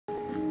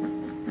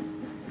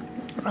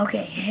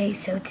Okay, hey,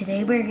 so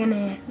today we're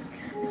gonna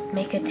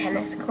make a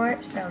tennis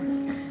court. So,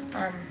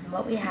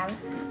 what we have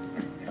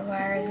so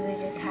far is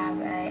we just have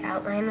an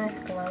outline with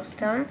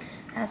glowstone.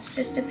 That's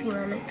just if you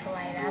want it to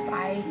light up.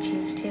 I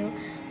choose to,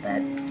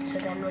 but so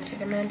then what you're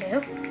gonna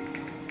do,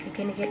 you're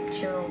gonna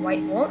get your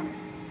white wool,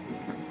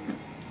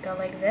 go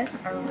like this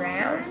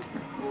around.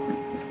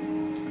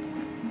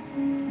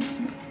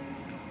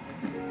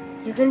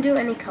 You can do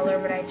any color,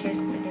 but I choose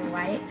to do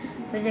white.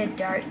 We did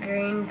dark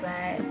green,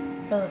 but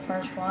For the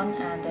first one,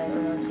 and it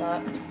really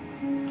sucked.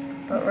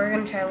 But we're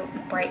gonna try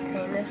bright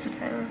green this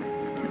time,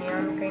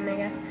 neon green, I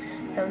guess.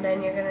 So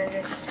then you're gonna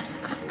just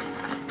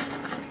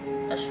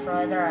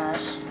Destroy the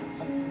rest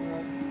of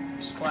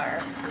the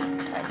square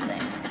type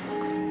thing.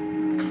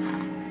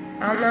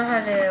 I don't know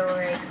how to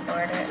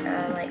record it,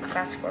 like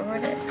fast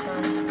forward it, so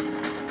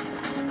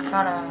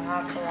Gotta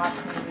have to watch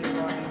me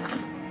rewarding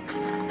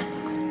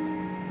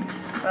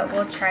but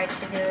we'll try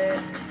to do it.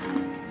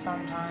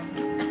 sometime.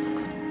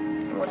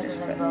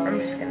 I'm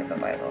just gonna put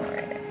Bible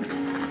right there.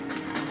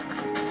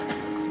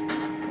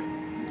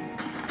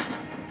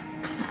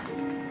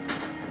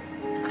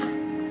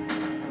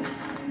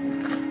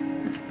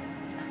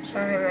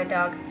 Sorry, my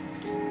dog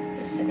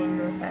is sitting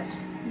with us.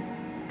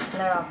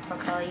 Little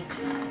Totally.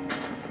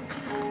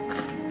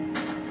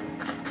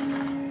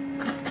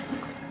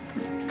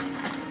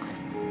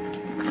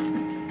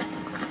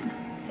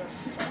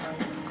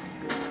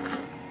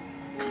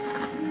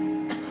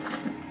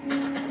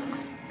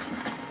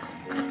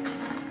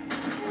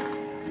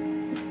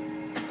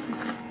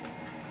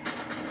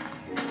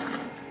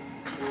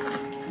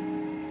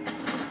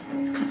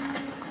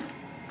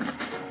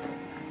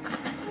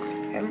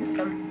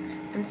 So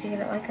once you get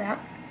it like that,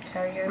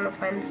 so you're gonna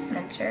find the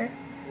center.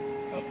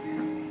 Like,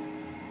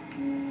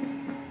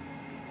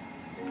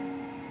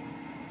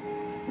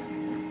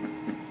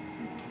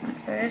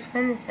 so just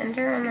find the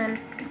center, and then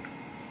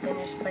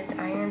just place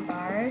iron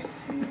bars.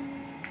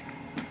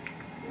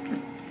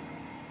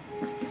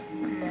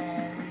 And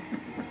then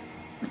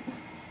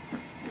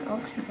it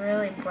looks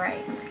really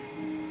bright.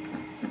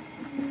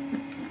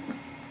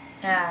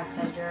 Yeah,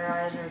 because your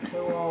eyes are too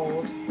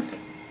old to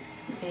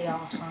be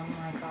awesome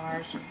like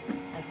ours,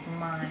 like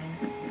mine.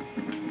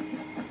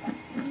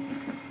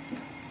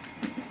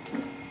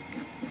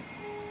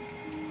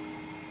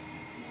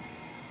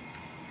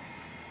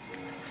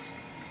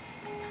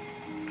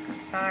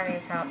 Sorry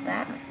about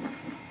that.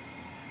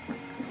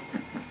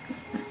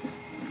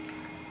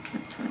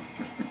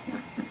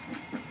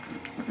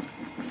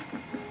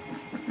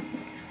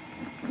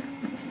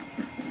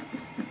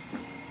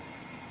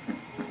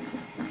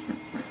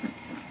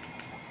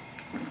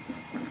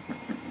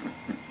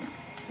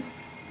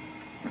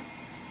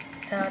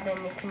 So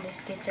then you can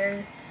just get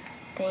your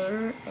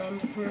thing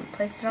and you can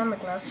place it on the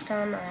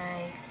glowstone.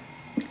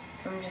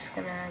 I'm just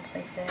gonna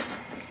place it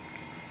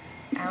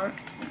out.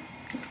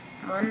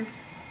 One.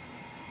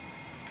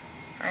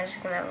 I'm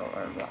just gonna have it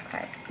 1 block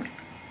high.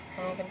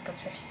 And you can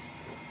put your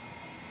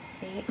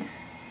seat.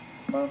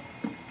 Whoop.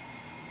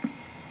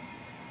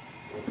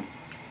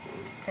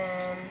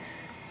 Then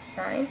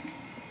sign.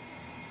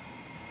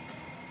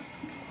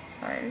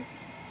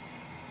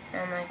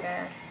 And like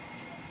a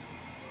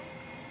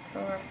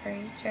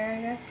referee chair,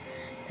 I guess.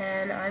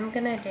 Then I'm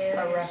gonna do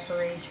A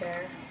referee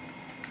chair.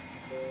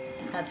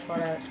 That's what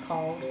it's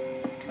called.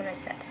 That's what I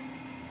said.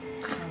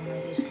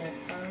 Somebody said,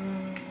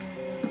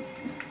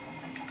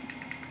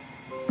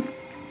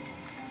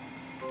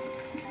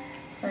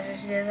 So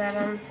just do that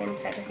on the same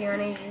side if you want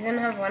to. You can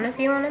have one if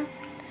you want to,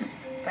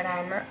 but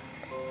I'm not.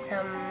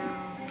 So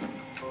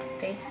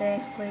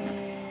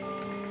basically,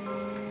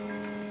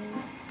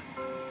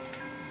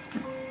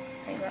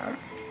 like that.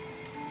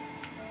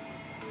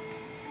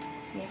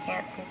 You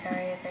can't see,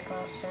 sorry, the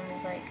glowstone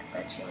is like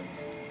glitching.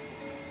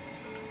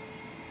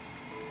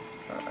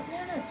 what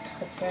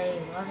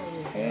are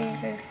you See, you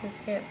doing? guys can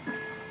see it.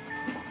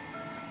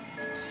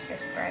 It's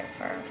just bright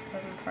far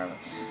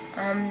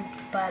away.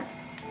 But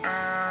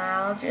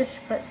I'll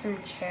just put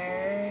some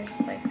chairs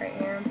like right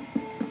here.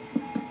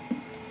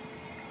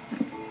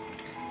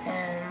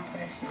 And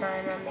put a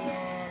sign on the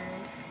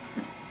end.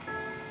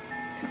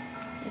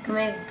 You can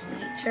make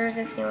bleachers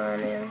if you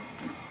want to.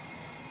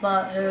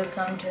 But who would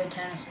come to a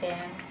tennis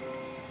game?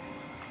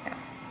 Yeah.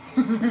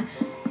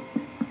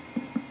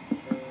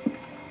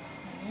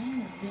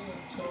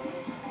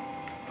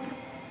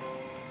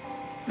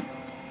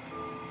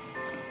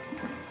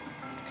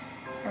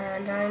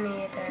 And I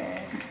need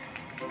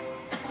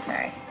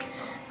sorry.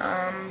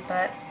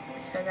 But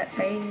so that's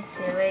how you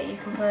do it. You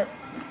can put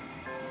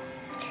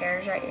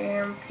chairs right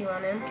here if you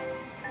want to.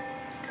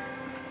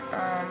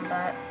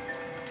 But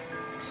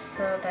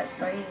so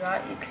that's all you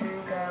got. You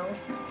can go.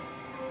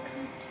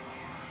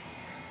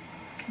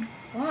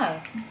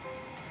 Why?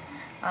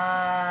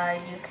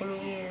 You can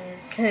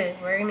use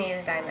we're gonna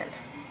use diamond.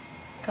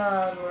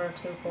 Because we're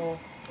too cool.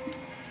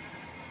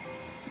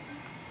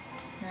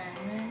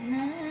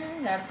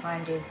 Gotta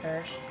find you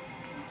first.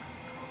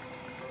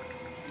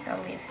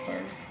 I'll leave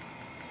him.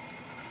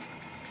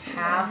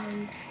 Half?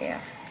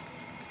 Yeah.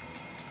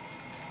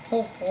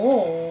 Ho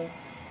ho.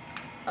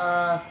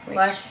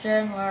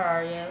 Question, where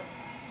are you?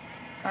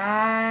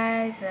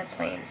 By the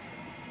plane.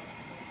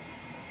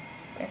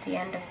 At the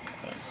end of the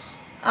plane.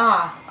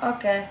 Ah,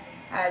 okay.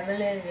 I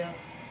believe you.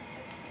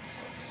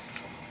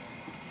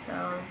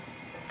 So,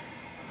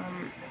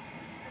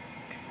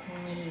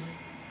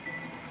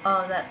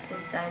 oh, that's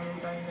his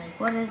diamonds. I was like,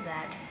 what is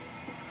that?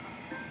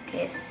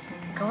 Okay,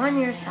 go on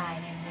your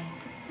side.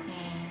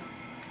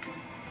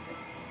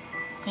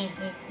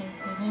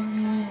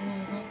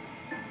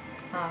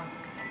 Oh.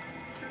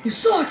 You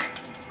suck!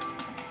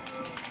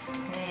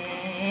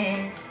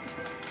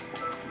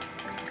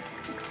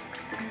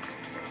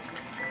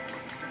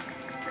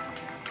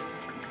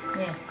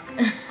 Yeah.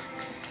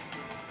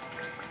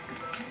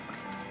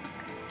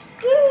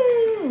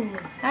 Woo!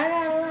 I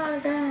got a lot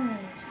of damage.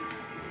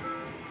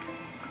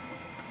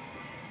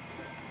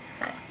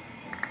 Hi.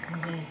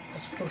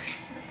 Let's push.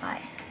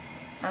 Bye.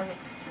 Okay,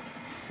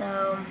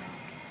 so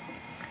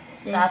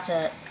That's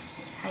it.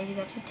 How you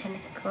got your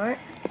tennis court?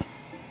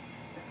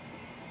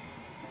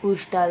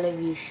 Ustale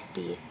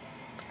vishti.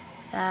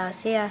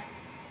 See ya.